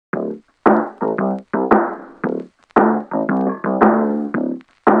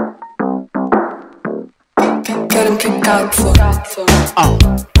KEREM che cazzo.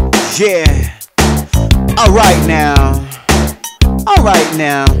 Yeah. Alright now.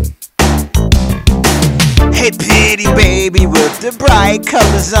 Hey pretty baby with the bright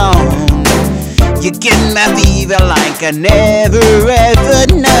colors on, you get my fever like I never ever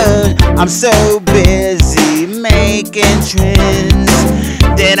known. I'm so busy making trends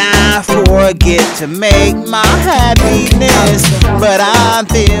that I forget to make my happiness. But I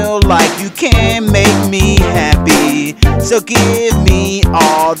feel like you can't make me happy, so give me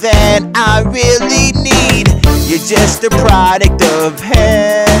all that I really need. You're just a product of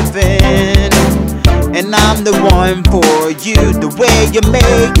heaven, and I'm the one for you. The way you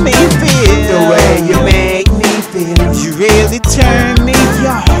make me feel, the way you make me feel, you really turn me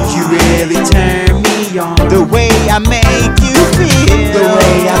on. You really turn me on. The way I make you feel, the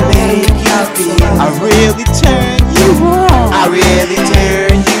way I make you feel, I really turn you on. I really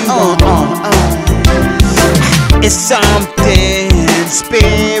turn you on. It's something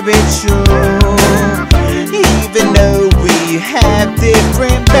spiritual, even though we have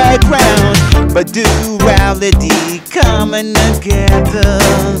different backgrounds, but duality coming together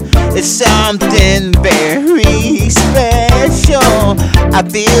is something very special. I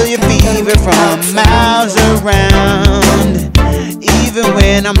feel your fever from miles around, even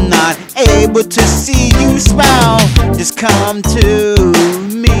when I'm not able to see you smile. Just come to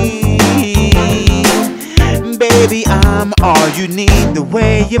me, baby, I'm all you need. The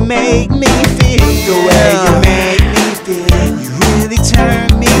way you make me feel, the way you make me feel, you really turn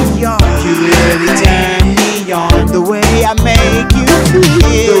me on. You really turn me on. The way I make you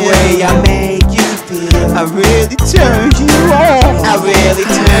feel, the way I make you feel, I really turn you on. I really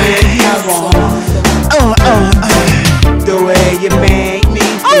turn you on. The way you make me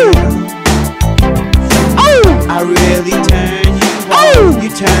feel, I really turn you on. You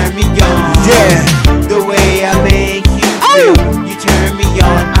turn me on. Yeah. The way I make you feel, you turn me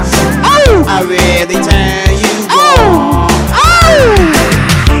on. I really turn you on.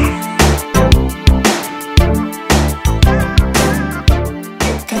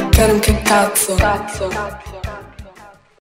 KEREM che cazzo.